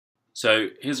So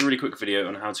here's a really quick video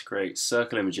on how to create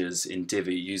circle images in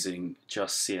Divi using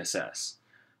just CSS.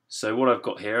 So what I've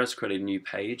got here is created a new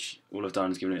page. All I've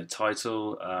done is given it a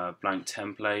title, a blank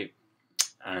template,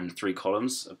 and 3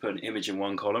 columns. I've put an image in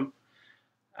one column,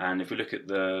 and if we look at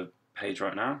the page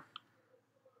right now,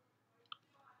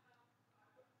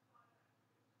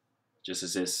 just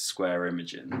as this square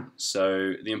image in.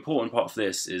 So the important part of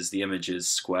this is the image is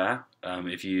square.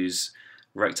 If you use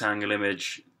rectangle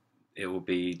image, it will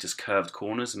be just curved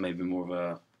corners and maybe more of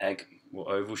a egg or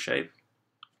oval shape.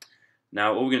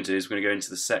 Now all we're going to do is we're going to go into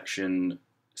the section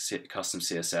custom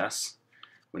CSS.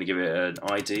 We're going to give it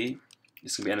an ID.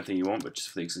 This can be anything you want, but just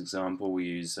for this example we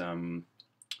use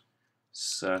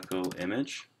circle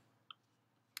image.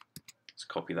 Let's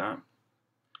copy that,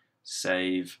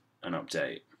 save and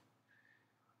update.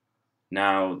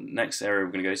 Now next area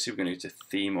we're going to go to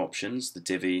theme options, the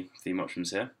Divi theme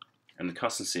options here. And the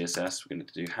custom CSS, we're going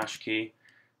to do hash key,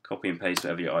 copy and paste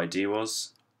whatever your ID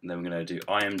was, and then we're going to do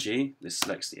IMG. This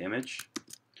selects the image.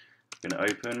 We're going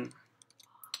to open,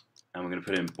 and we're going to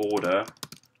put in border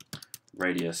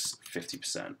radius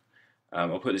 50%.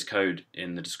 I'll put this code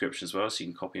in the description as well, so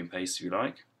you can copy and paste if you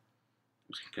like.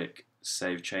 Just click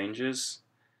Save Changes,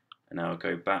 and now I'll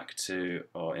go back to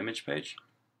our image page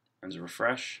and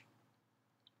refresh.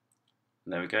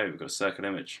 And there we go. We've got a circle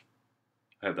image.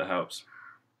 I hope that helps.